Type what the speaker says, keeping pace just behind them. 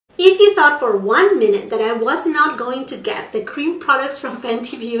If you thought for 1 minute that I was not going to get the cream products from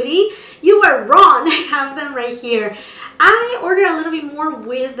Fenty Beauty, you were wrong. I have them right here. I ordered a little bit more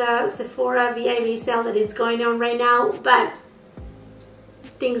with the Sephora VIB sale that is going on right now, but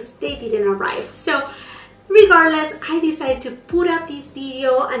they didn't arrive. So regardless, I decided to put up this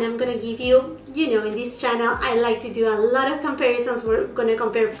video and I'm gonna give you, in this channel I like to do a lot of comparisons. We're gonna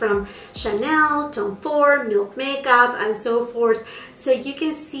compare from Chanel, Tom Ford, Milk Makeup, and so forth, so you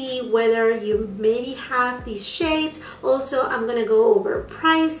can see whether you maybe have these shades. Also, I'm gonna go over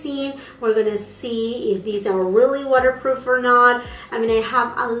pricing. We're gonna see if these are really waterproof or not. I mean, I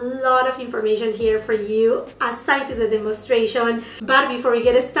have a lot of information here for you aside to the demonstration. But before we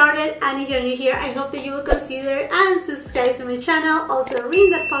get started, and if you're new here, I hope that you will consider and subscribe to my channel. Also ring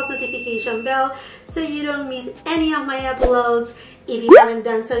that post notification bell so you don't miss any of my uploads. If you haven't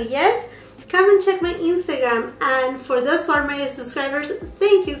done so yet, come and check my Instagram. And for those who are my subscribers,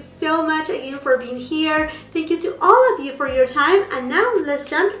 thank you so much again for being here. Thank you to all of you for your time. And now let's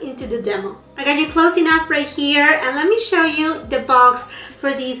jump into the demo. I got you close enough right here, and let me show you the box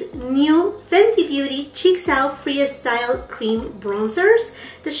for these new Fenty Beauty Cheeks Out Freestyle Cream Bronzers.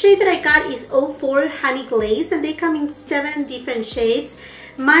 The shade that I got is 04 Honey Glaze, and they come in 7 different shades.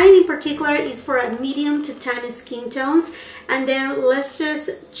 Mine in particular is for a medium to tan skin tones. And then let's just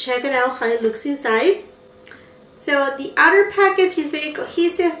check it out how it looks inside. So the outer package is very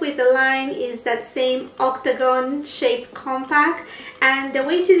cohesive with the line, is that same octagon shaped compact. And the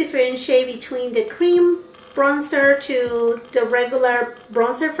way to differentiate between the cream bronzer to the regular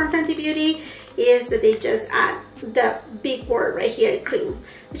bronzer from Fenty Beauty is that they just add the big word right here, cream,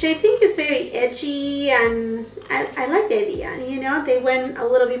 which I think is very edgy, and I like the idea. They went a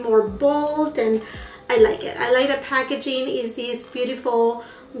little bit more bold and I like it. I like the packaging. Is this beautiful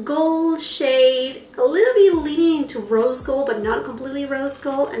gold shade, a little bit leaning into rose gold but not completely rose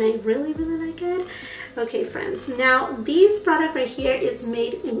gold, and I really like it. Okay friends, now this product right here is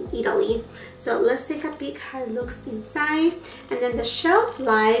made in Italy, so let's take a peek how it looks inside. And then the shelf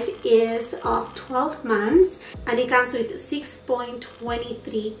life is of 12 months, and it comes with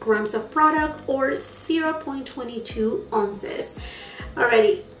 6.23 grams of product or 0.22 ounces.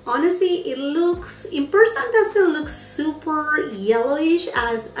 Alrighty, honestly, it looks, in person doesn't look super yellowish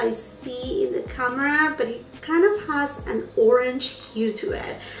as I see in the camera, but it kind of has an orange hue to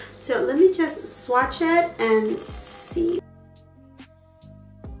it. So let me just swatch it and see.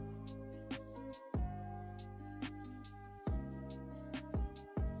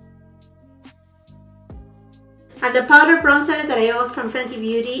 And the powder bronzer that I own from Fenty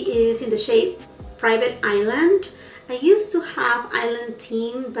Beauty is in the shade Private Island. I used to have Island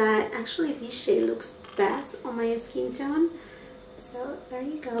Teen, but actually this shade looks best on my skin tone. So there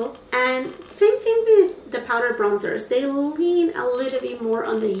you go. And same thing with the powder bronzers. They lean a little bit more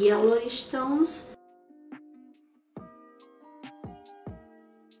on the yellowish tones.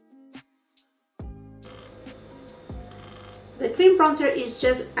 So the cream bronzer is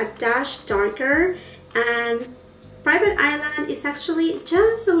just a dash darker, and Private Island is actually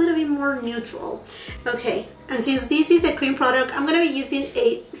just a little bit more neutral. Okay, and since this is a cream product, I'm going to be using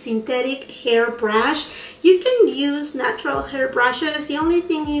a synthetic hair brush. You can use natural hair brushes. The only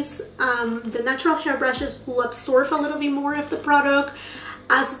thing is the natural hair brushes will absorb a little bit more of the product,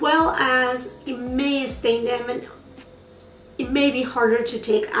 as well as it may stain them and it may be harder to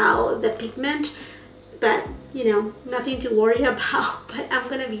take out the pigment, but nothing to worry about. But I'm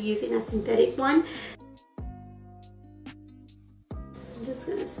going to be using a synthetic one. I'm just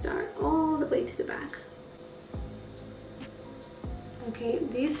gonna start all the way to the back. Okay,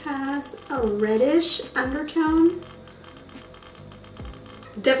 this has a reddish undertone.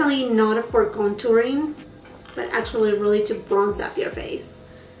 Definitely not for contouring, but actually really to bronze up your face.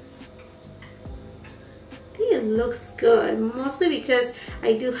 I think it looks good, mostly because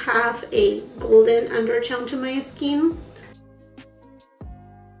I do have a golden undertone to my skin.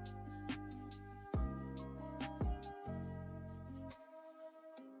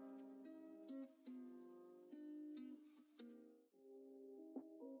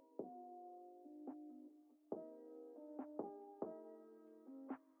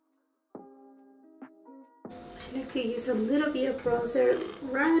 I like to use a little bit of bronzer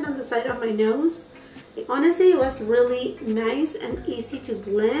right on the side of my nose. Honestly, it was really nice and easy to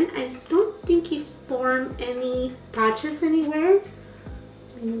blend. I don't think it formed any patches anywhere.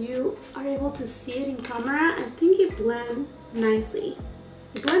 When you are able to see it in camera, I think it blended nicely.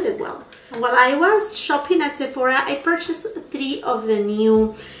 It blended well. While I was shopping at Sephora, I purchased 3 of the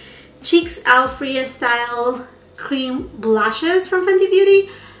new Cheeks Out Freestyle Cream Blushes from Fenty Beauty,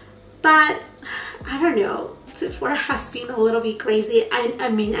 but I don't know. Sephora has been a little bit crazy. I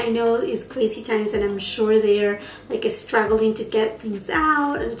mean, I know it's crazy times, and I'm sure they're like struggling to get things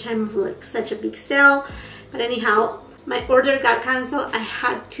out at a time of like such a big sale. But anyhow, my order got canceled. I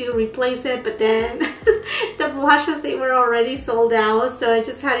had to replace it, but then the blushes, they were already sold out. So I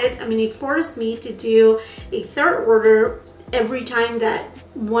just had it. I mean, it forced me to do a third order every time that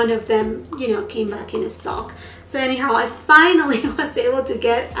one of them, you know, came back in stock. So anyhow, I finally was able to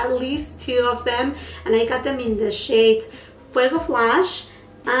get at least 2 of them, and I got them in the shades Fuego Flash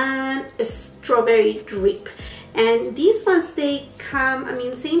and Strawberry Drip. And these ones, they come, I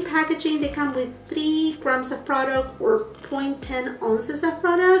mean, same packaging, they come with 3 grams of product or 0.10 ounces of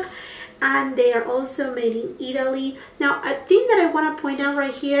product, and they are also made in Italy. Now, a thing that I want to point out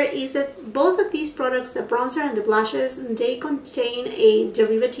right here is that both of these products, the bronzer and the blushes, they contain a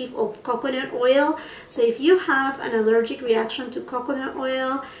derivative of coconut oil. So if you have an allergic reaction to coconut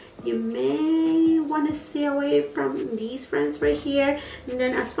oil, you may want to stay away from these friends right here. And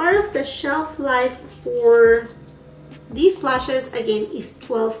then as far as the shelf life for these blushes, again, is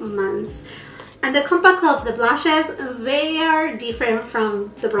 12 months. And the compact of the blushes, they are different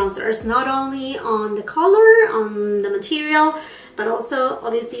from the bronzers, not only on the color, on the material, but also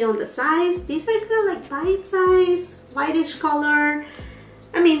obviously on the size. These are kind of like bite-size, whitish color.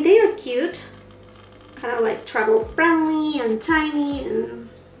 I mean, they are cute, kind of like travel friendly and tiny and,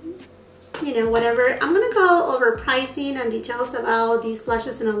 you know, whatever. I'm gonna go over pricing and details about these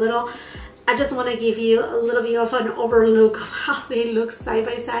blushes in a little. I just want to give you a little bit of an overlook of how they look side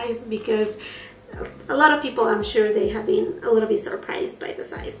by side, because a lot of people, I'm sure, they have been a little bit surprised by the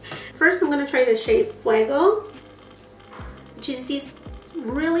size. First, I'm going to try the shade Fuego, which is this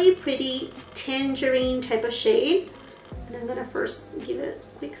really pretty tangerine type of shade. And I'm going to first give it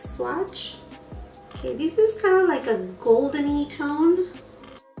a quick swatch. Okay, this is kind of like a goldeny tone.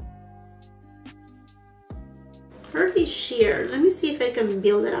 Fairly sheer. Let me see if I can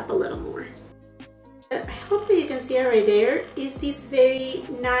build it up a little more. I hope that you can see it right there. Is this very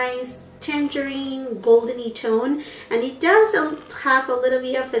nice tangerine goldeny tone, and it does have a little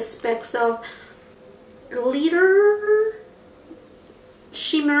bit of specks of glitter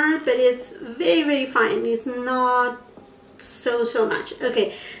shimmer, but it's very fine. It's not so much.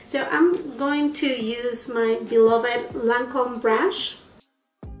 Okay, so I'm going to use my beloved Lancome brush.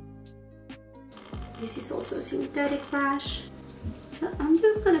 This is also a synthetic brush. So I'm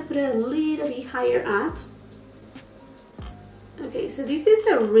just gonna put it a little bit higher up. Okay, so this is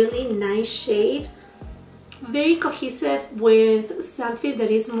a really nice shade, very cohesive with something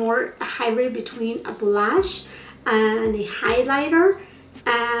that is more a hybrid between a blush and a highlighter,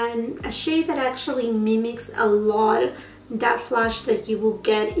 and a shade that actually mimics a lot that flush that you will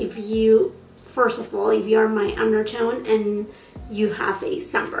get if you, first of all, if you are my undertone and you have a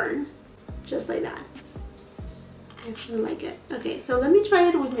sunburn, just like that. I actually like it. Okay, so let me try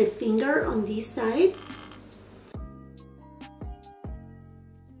it with my finger on this side.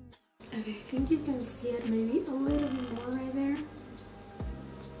 Okay, I think you can see it maybe a little bit more right there.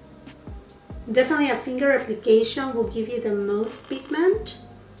 Definitely a finger application will give you the most pigment.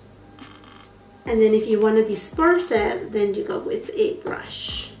 And then if you want to disperse it, then you go with a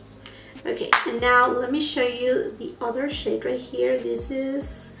brush. Okay, and now let me show you the other shade right here. This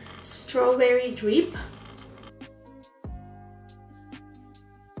is Strawberry Drip.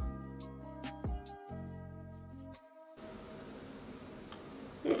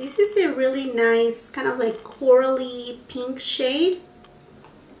 Yeah, this is a really nice kind of like corally pink shade.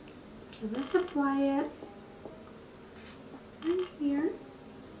 Okay, let's apply it right here.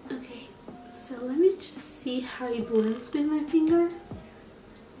 Okay, so let me just see how it blends with my finger.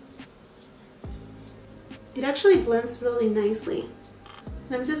 It actually blends really nicely.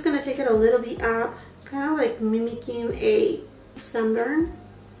 And I'm just gonna take it a little bit up, kind of like mimicking a sunburn.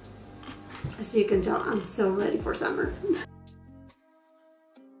 As you can tell, I'm so ready for summer.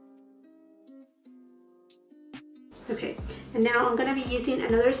 Okay, and now I'm gonna be using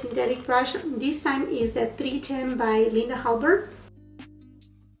another synthetic brush. This time is the 310 by Linda Halbert.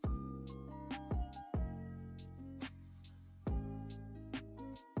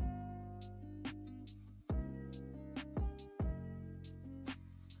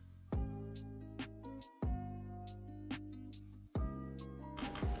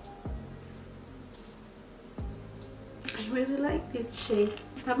 I really like this shade.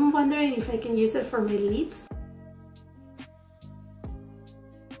 I'm wondering if I can use it for my lips.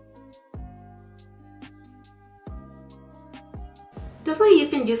 Definitely you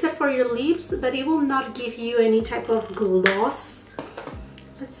can use it for your lips, but it will not give you any type of gloss.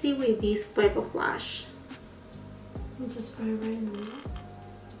 Let's see with this Fuego Flash. Let me just put it right in the middle.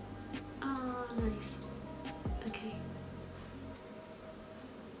 Oh, nice.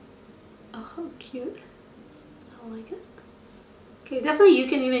 Oh, how cute. I like it. Okay, definitely you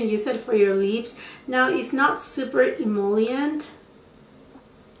can even use it for your lips. Now, it's not super emollient.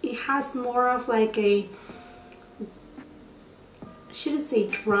 It has more of like a, I shouldn't say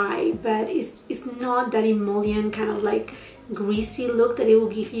dry, but it's not that emollient kind of like greasy look that it will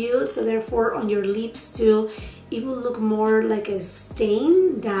give you. So therefore on your lips too, it will look more like a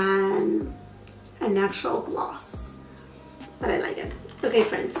stain than an actual gloss. But I like it. Okay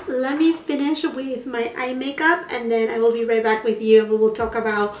friends, let me finish with my eye makeup and then I will be right back with you and we will talk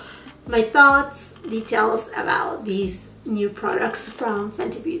about my thoughts, details about these new products from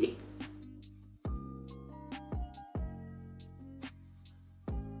Fenty Beauty.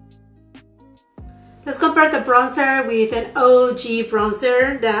 Let's compare the bronzer with an OG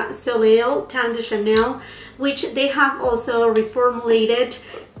bronzer, the Soleil Tan de Chanel, which they have also reformulated.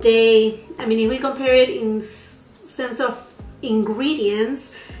 I mean, if we compare it in sense of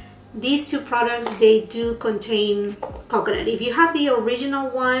ingredients, these two products, they do contain coconut. If you have the original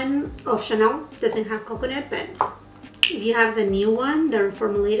one of Chanel, it doesn't have coconut, but if you have the new one, the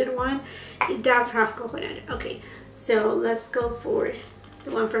reformulated one, it does have coconut. Okay, so let's go for the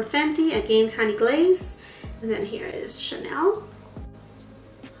one from Fenty, again Honey Glaze, and then here is Chanel.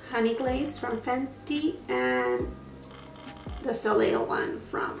 Honey Glaze from Fenty and the Soleil one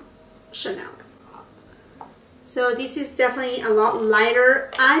from Chanel. So this is definitely a lot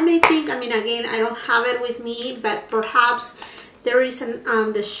lighter. I may think, I mean again, I don't have it with me, but perhaps there is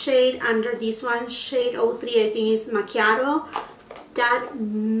the shade under this one, shade 03, I think it's Macchiato. That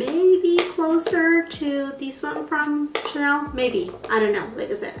may be closer to this one from Chanel, maybe, I don't know.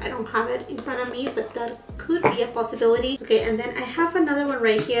 Like I said, I don't have it in front of me, but that could be a possibility. Okay, and then I have another one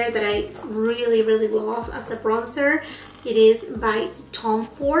right here that I really love as a bronzer. It is by Tom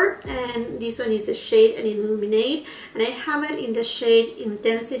Ford and this one is the shade Illuminate and I have it in the shade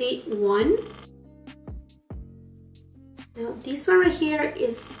Intensity 1. Now this one right here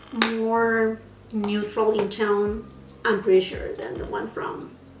is more neutral in tone, I'm pretty sure, than the one from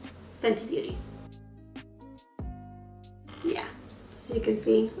Fenty Beauty. Yeah, so you can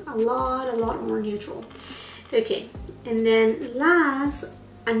see a lot more neutral. Okay, and then last,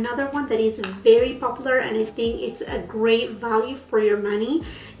 another one that is very popular and I think it's a great value for your money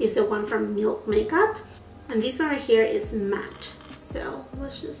is the one from Milk Makeup. And this one right here is matte. So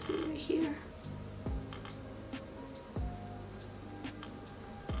let's just see right here.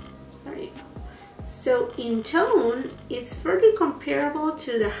 There you go. So in tone, it's fairly comparable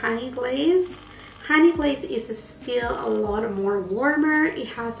to the Honey Glaze. Honey Glaze is still a lot more warmer. It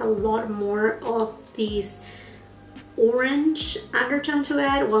has a lot more of these orange undertone to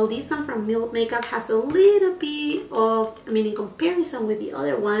it, while this one from Milk Makeup has a little bit of, I mean in comparison with the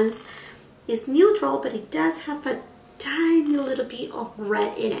other ones, it's neutral, but it does have a tiny little bit of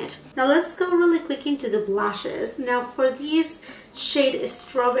red in it. Now let's go really quick into the blushes. Now for this shade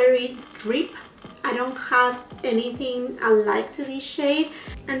Strawberry Drip, I don't have anything alike to this shade.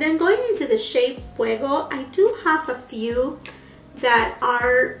 And then going into the shade Fuego, I do have a few that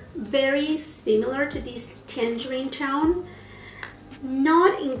are very similar to this tangerine tone,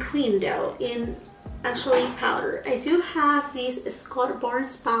 not in cream though, in actually powder. I do have this Scott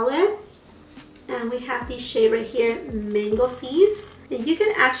Barnes palette and we have this shade right here, Mango Fizz, and you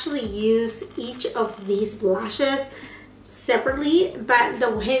can actually use each of these blushes separately, but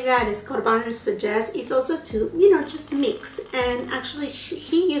the way that Scott Barnes suggests is also to, you know, just mix. And actually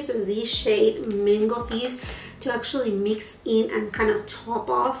he uses this shade Mango Fizz to actually mix in and kind of top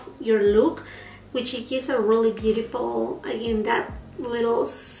off your look, which it gives a really beautiful, again, that little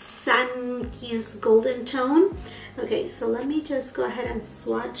sun-kissed golden tone. Okay, so let me just go ahead and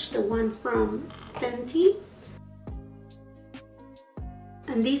swatch the one from Fenty.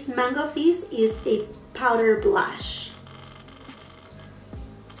 And this Mango Fizz is a powder blush.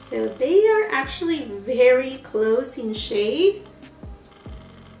 So they are actually very close in shade.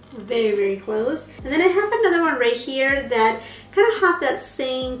 Very close. And then I have another one right here that kind of have that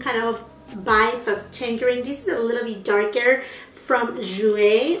same kind of vibe of tangerine. This is a little bit darker from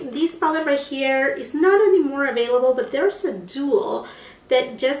Jouer. This palette right here is not anymore available, but there's a duo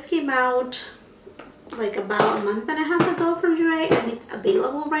that just came out like about a month and a half ago from Jouer, and it's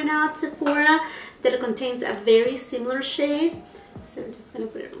available right now at Sephora, that contains a very similar shade. So I'm just gonna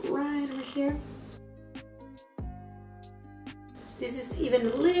put it right over here. This is even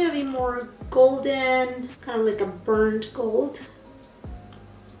a little bit more golden, kind of like a burnt gold,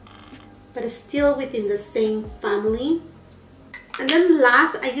 but it's still within the same family. And then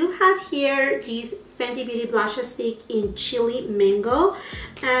last, I do have here these Fenty Beauty blush stick in Chili Mango,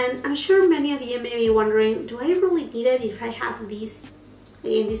 and I'm sure many of you may be wondering, do I really need it if I have these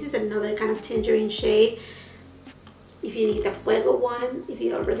Again, this is another kind of tangerine shade. If you need the Fuego one, if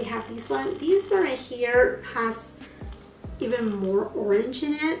you already have this one right here has even more orange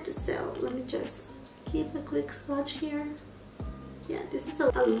in it. So let me just give a quick swatch here. Yeah, this is a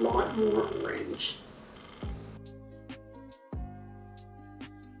lot more orange.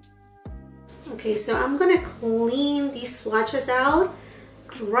 Okay, so I'm gonna clean these swatches out,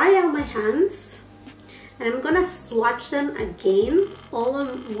 dry out my hands, and I'm gonna swatch them again, all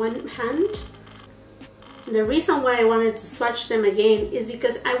on one hand. The reason why I wanted to swatch them again is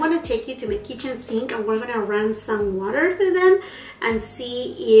because I want to take you to my kitchen sink and we're going to run some water through them and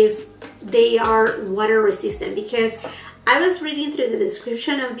see if they are water resistant, because I was reading through the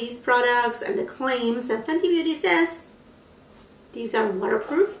description of these products and the claims, and Fenty Beauty says these are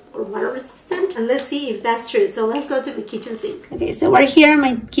waterproof or water resistant, and let's see if that's true. So let's go to the kitchen sink. Okay, so we're here in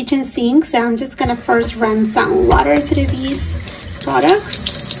my kitchen sink, so I'm just gonna first run some water through these products.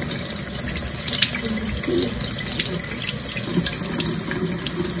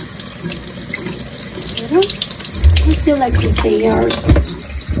 I feel like they are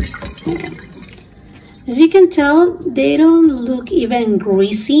okay. As you can tell, they don't look even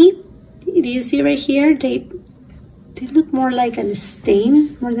greasy. Do you see right here? They look more like a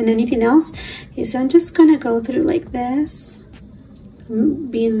stain more than anything else. Okay, so I'm just gonna go through like this,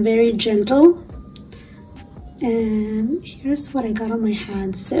 being very gentle. And here's what I got on my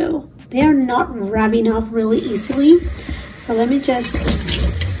hands. So they are not rubbing off really easily. So let me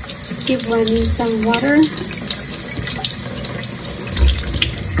just keep running some water.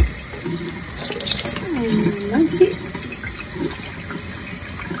 And let's see.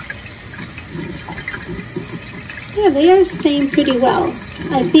 Yeah, they are staying pretty well.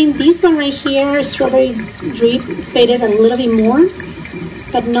 I think this one right here, Strawberry Drip, faded a little bit more,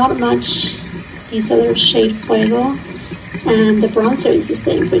 but not much. This other shade Fuego, and the bronzer is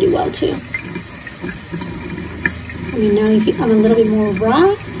staying pretty well too. I mean, now if I'm a little bit more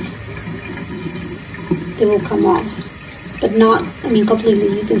rough, they will come off, but not, I mean,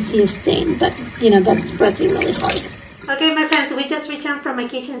 completely. You can see a stain, but you know, that's pressing really hard. Okay, my friends, we just returned from my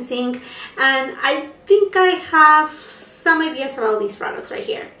kitchen sink, and I think I have some ideas about these products right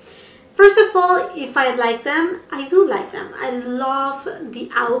here. First of all, if I like them, I do like them. I love the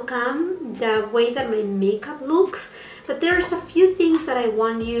outcome, the way that my makeup looks, but there's a few things that I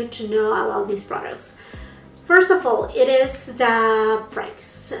want you to know about these products. First of all, it is the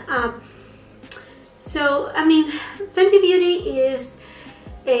price. So, I mean, Fenty Beauty is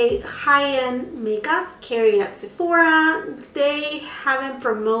a high-end makeup carried at Sephora. They haven't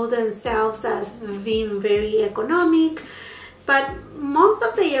promoted themselves as being very economic, but most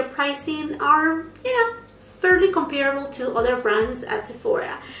of their pricing are, you know, fairly comparable to other brands at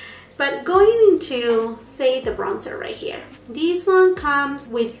Sephora. But going into, say, the bronzer right here, this one comes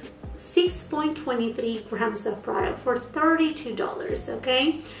with 6.23 grams of product for $32,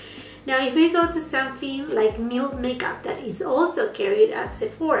 okay? Now, if we go to something like Milk Makeup that is also carried at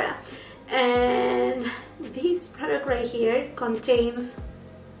Sephora, and this product right here contains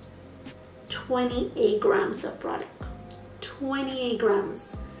 28 grams of product. 28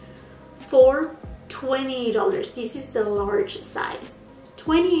 grams for $28. This is the large size.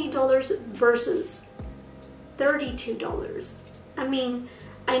 $28 versus $32. I mean,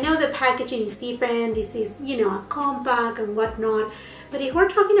 I know the packaging is different. This is, you know, a compact and whatnot. But if we're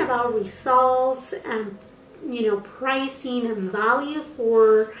talking about results and, you know, pricing and value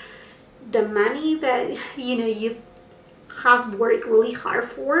for the money that, you know, you have worked really hard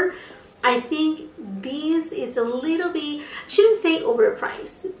for, I think this is a little bit, I shouldn't say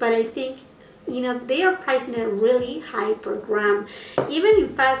overpriced, but I think, you know, they are pricing it really high per gram. Even in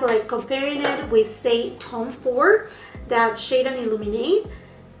fact, like comparing it with, say, Tom Ford, that Shade Illuminate,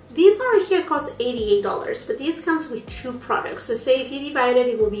 these one right here cost $88, but this comes with two products. So say if you divide it,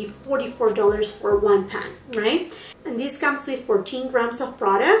 it will be $44 for one pan, right? And this comes with 14 grams of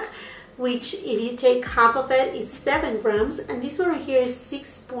product, which if you take half of it is 7 grams, and this one right here is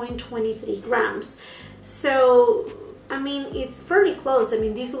 6.23 grams. So, I mean, it's fairly close. I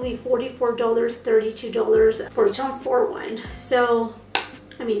mean, this will be $44, $32 for Tom Ford one. So,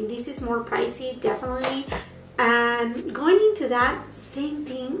 I mean, this is more pricey, definitely. And going into that, same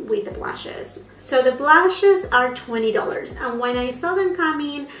thing with the blushes. So the blushes are $20, and when I saw them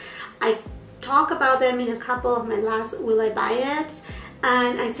coming, I talked about them in a couple of my last Will I Buy It's,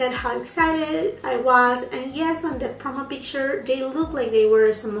 and I said how excited I was. And yes, on the promo picture, they look like they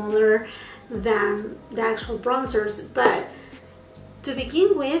were smaller than the actual bronzers, but to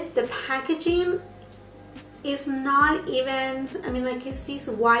begin with, the packaging it's not even, I mean, like, it's this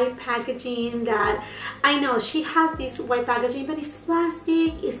white packaging that, I know she has this white packaging, but it's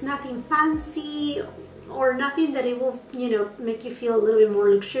plastic, it's nothing fancy or nothing that it will, you know, make you feel a little bit more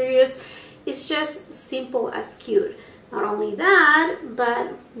luxurious. It's just simple as cute. Not only that,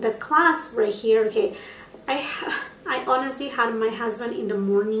 but the clasp right here, okay, I honestly had my husband in the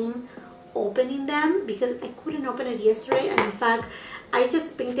morning opening them because I couldn't open it yesterday, and in fact I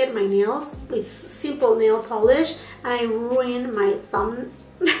just painted my nails with simple nail polish and I ruined my thumb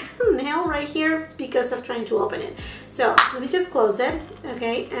nail right here because of trying to open it. So let me just close it,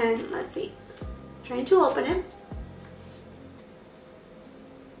 okay, and let's see, trying to open it.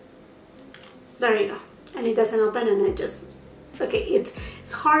 There you go. And it doesn't open, and I just, okay,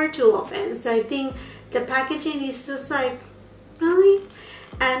 it's hard to open. So I think the packaging is just like, really?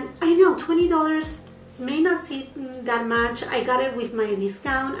 And I know $20 may not seem that much. I got it with my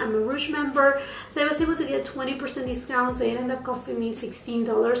discount. I'm a Rouge member, so I was able to get 20% discount, so it ended up costing me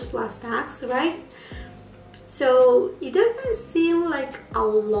 $16 plus tax, right? So it doesn't seem like a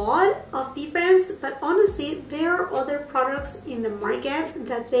lot of difference, but honestly there are other products in the market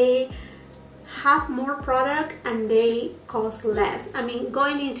that they have more product and they cost less. I mean,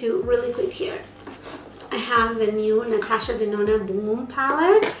 going into really quick here, I have the new Natasha Denona Bloom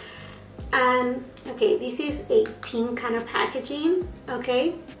palette, and okay, this is a teen kind of packaging,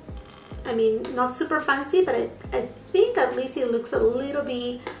 okay, I mean, not super fancy, but I think at least it looks a little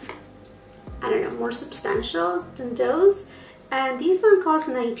bit, I don't know, more substantial than those. And this one costs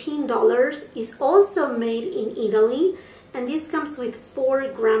 $19. It's also made in Italy, and this comes with 4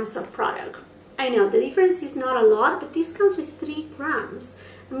 grams of product. I know the difference is not a lot, but this comes with 3 grams.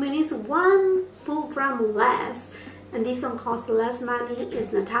 I mean, it's 1 full gram less, and this one costs less money.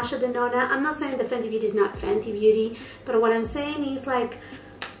 It's Natasha Denona. I'm not saying the Fenty Beauty is not Fenty Beauty, but what I'm saying is, like,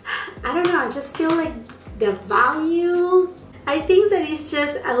 I don't know, I just feel like the value, I think that it's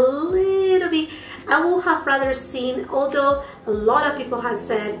just a little bit, I would have rather seen, although a lot of people have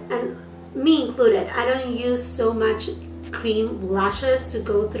said, and me included, I don't use so much cream blushes to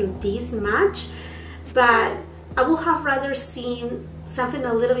go through this much, but I would have rather seen something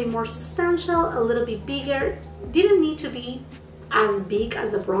a little bit more substantial, a little bit bigger. Didn't need to be as big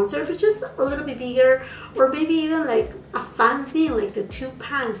as the bronzer, but just a little bit bigger, or maybe even like a fun thing like the 2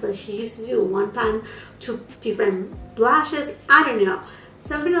 pans that she used to do, 1 pan, 2 different blushes. I don't know,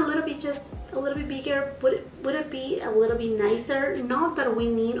 something a little bit, just a little bit bigger. Would it be a little bit nicer? Not that we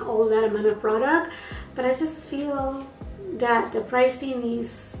need all that amount of product, but I just feel that the pricing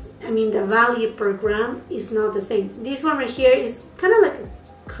is, I mean, the value per gram is not the same. This one right here is kind of like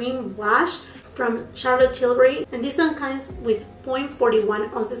a cream blush from Charlotte Tilbury, and this one comes with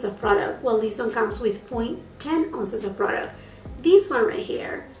 0.41 ounces of product, while this one comes with 0.10 ounces of product. This one right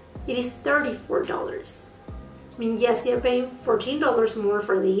here, it is $34. I mean, yes, you're paying $14 more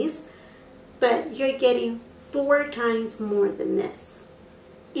for these, but you're getting 4 times more than this.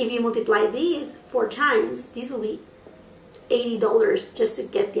 If you multiply these 4 times, this will be $80 just to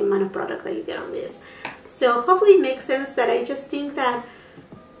get the amount of product that you get on this. So hopefully it makes sense. That I just think that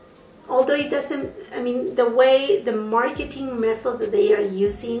although it doesn't, I mean, the way the marketing method that they are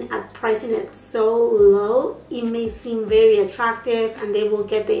using at pricing it so low, it may seem very attractive and they will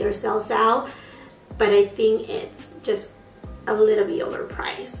get their sales out, but I think it's just a little bit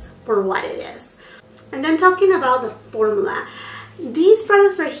overpriced for what it is. And then talking about the formula, these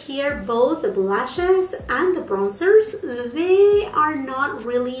products right here, both the blushes and the bronzers, they are not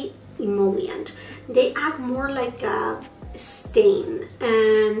really emollient. They act more like a stain,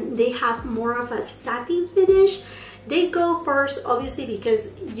 and they have more of a satin finish. They go first, obviously,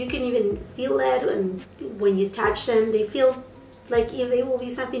 because you can even feel it, and when you touch them, they feel like if they will be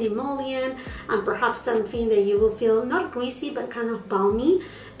something emollient, and perhaps something that you will feel not greasy but kind of balmy,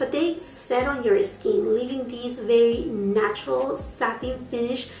 but they set on your skin, leaving this very natural satin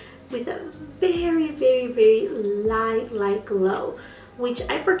finish with a very, very, very light glow, which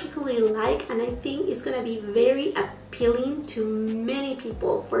I particularly like, and I think is going to be very appealing to many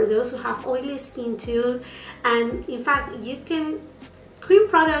people, for those who have oily skin too. And in fact, cream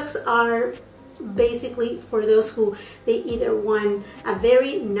products are basically for those who they either want a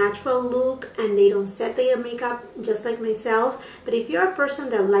very natural look and they don't set their makeup, just like myself. But if you're a person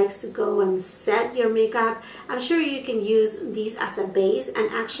that likes to go and set your makeup, I'm sure you can use these as a base,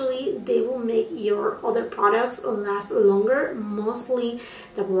 and actually they will make your other products last longer, mostly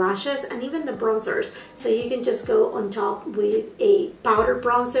the blushes and even the bronzers. So you can just go on top with a powder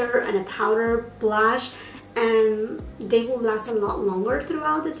bronzer and a powder blush, and they will last a lot longer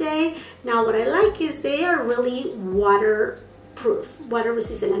throughout the day. Now what I like is they are really water proof, water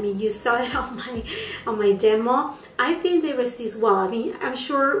resistant. I mean, you saw it on my demo. I think they resist well. I mean, I'm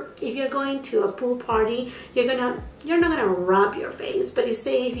sure if you're going to a pool party, you're not gonna rub your face, but you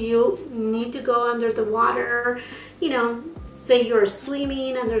say if you need to go under the water, you know, say you're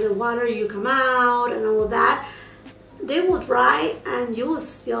swimming under the water, you come out and all of that, they will dry and you will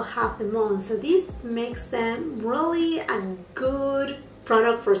still have them on. So this makes them really a good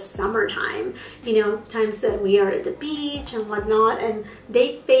product for summertime, you know, times that we are at the beach and whatnot, and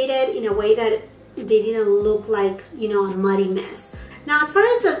they faded in a way that they didn't look like, you know, a muddy mess. Now, as far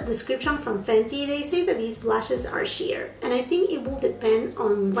as the description from Fenty, they say that these blushes are sheer, and I think it will depend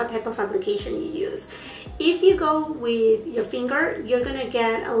on what type of application you use. If you go with your finger, you're gonna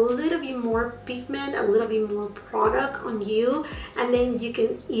get a little bit more pigment, a little bit more product on you, and then you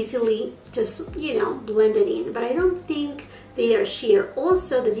can easily just, you know, blend it in. But I don't think they are sheer.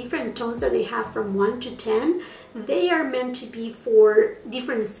 Also, the different tones that they have from 1 to 10, they are meant to be for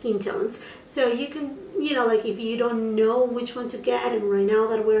different skin tones. So you can, you know, like if you don't know which one to get, and right now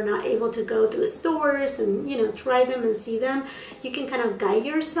that we're not able to go to the stores and, you know, try them and see them, you can kind of guide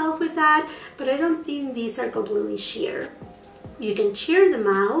yourself with that. But I don't think these are completely sheer. You can sheer them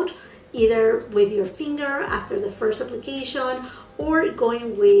out either with your finger after the first application, or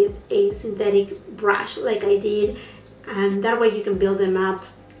going with a synthetic brush like I did, and that way you can build them up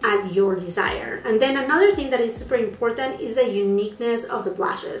at your desire. And then another thing that is super important is the uniqueness of the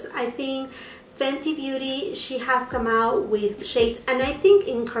blushes. I think Fenty Beauty, she has come out with shades, and I think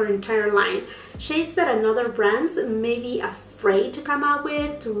in her entire line, shades that another brands may be afraid to come out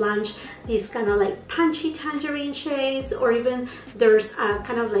with, to launch these kind of like punchy tangerine shades, or even there's a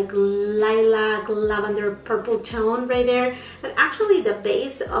kind of like lilac, lavender, purple tone right there. But actually the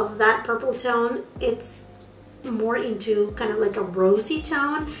base of that purple tone, it's more into kind of like a rosy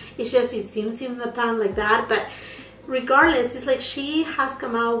tone. It's just, it seems in the pan like that. But regardless, it's like she has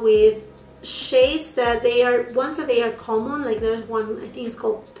come out with shades that they are, ones that they are common, like there's one I think it's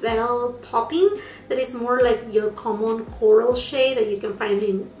called Petal Popping, that is more like your common coral shade that you can find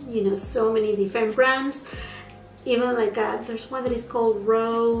in, you know, so many different brands. Even like there's one that is called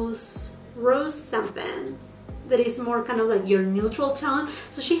Rose something, that is more kind of like your neutral tone.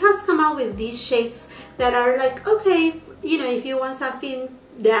 So she has come out with these shades that are like, okay, you know, if you want something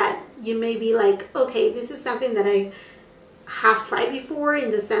that you may be like, okay, this is something that I have tried before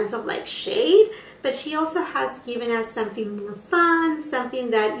in the sense of like shade, but she also has given us something more fun,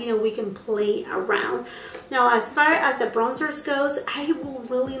 something that, you know, we can play around. Now, as far as the bronzers goes, I will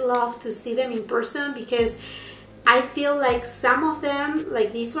really love to see them in person, because I feel like some of them,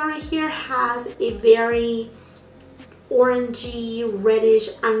 like this one right here, has a very orangey, reddish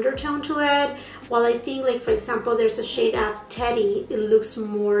undertone to it. While I think, like for example, there's a shade up Teddy, it looks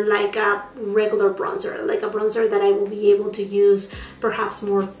more like a regular bronzer, like a bronzer that I will be able to use perhaps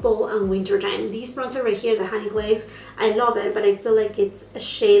more fall and winter time. This bronzer right here, the Honey Glaze, I love it, but I feel like it's a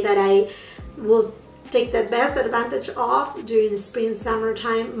shade that I will take the best advantage of during the spring,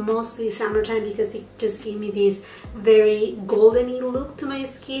 summertime, mostly summertime, because it just gave me this very goldeny look to my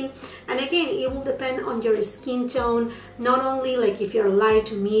skin. And again, it will depend on your skin tone, not only like if you're light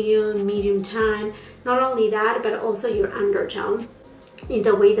to medium tan, not only that, but also your undertone in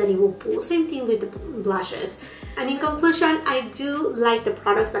the way that it will pull. Same thing with the blushes. And in conclusion, I do like the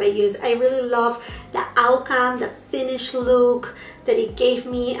products that I use. I really love the outcome, the finished look that it gave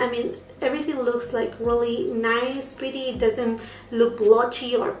me. I mean, everything looks like really nice, pretty. It doesn't look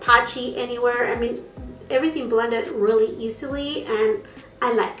blotchy or patchy anywhere. I mean, everything blended really easily, and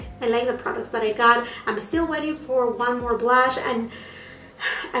I like the products that I got. I'm still waiting for one more blush, and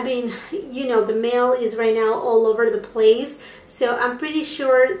I mean, you know, the mail is right now all over the place, so I'm pretty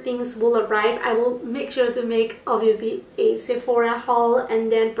sure things will arrive. I will make sure to make obviously a Sephora haul,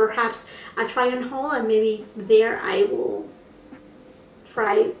 and then perhaps a try-on haul, and maybe there I will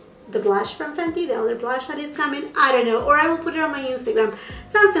try the blush from Fenty, the other blush that is coming, I don't know, or I will put it on my Instagram,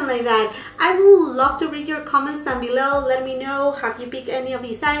 something like that. I will love to read your comments down below. Let me know, have you picked any of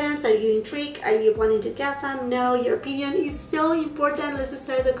these items? Are you intrigued? Are you planning to get them? No, your opinion is so important. Let's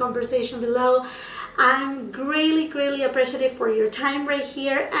start the conversation below. I'm greatly appreciative for your time right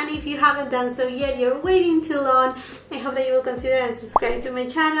here, and if you haven't done so yet, you're waiting too long. I hope that you will consider and subscribe to my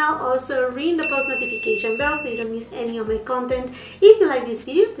channel. Also ring the post notification bell so you don't miss any of my content. If you like this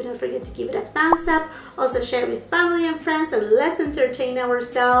video, do not forget to give it a thumbs up. Also share with family and friends, and let's entertain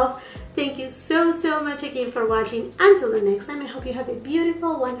ourselves. Thank you so much again for watching. Until the next time, I hope you have a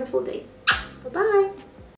beautiful, wonderful day. Bye bye.